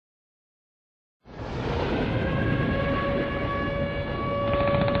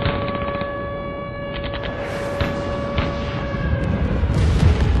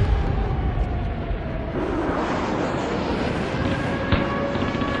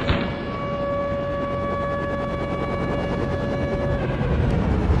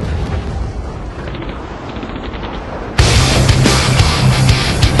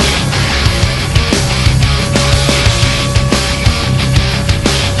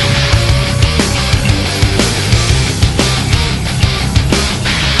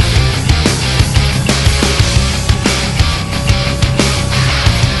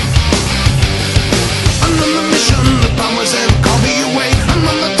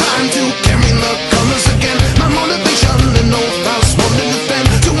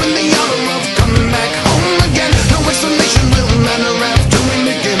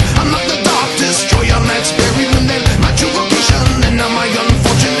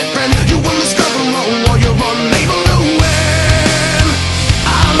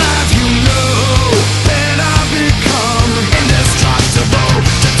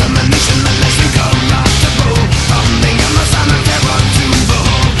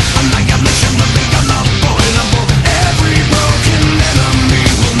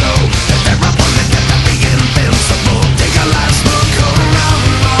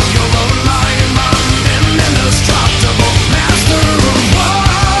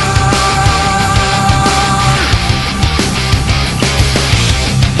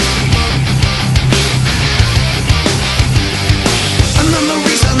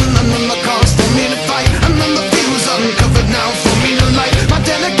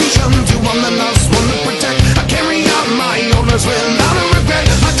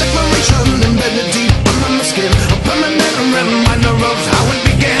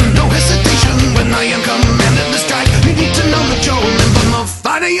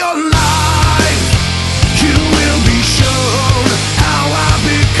your life, you will be shown how I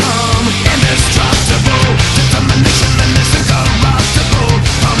become indestructible. Determination and is incorruptible.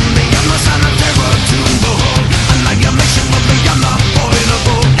 From the other side of terror to behold, annihilation will be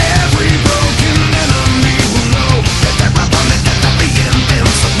unavoidable. Every broken enemy will know that they're opponent that they'll be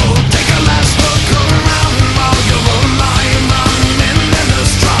invincible. Take a last look around while you're alive. I'm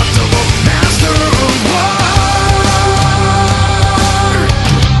indestructible, master of war.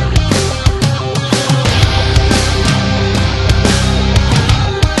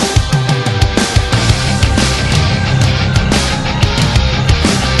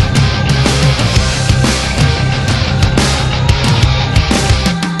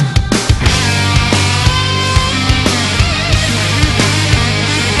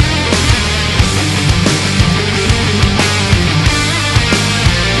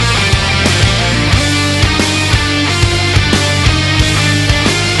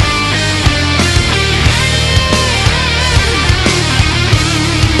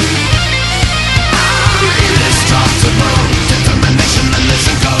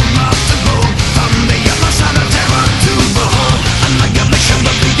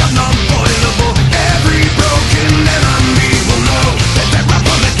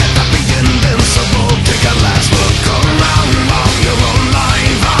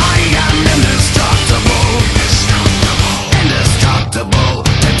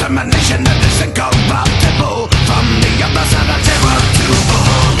 Determination.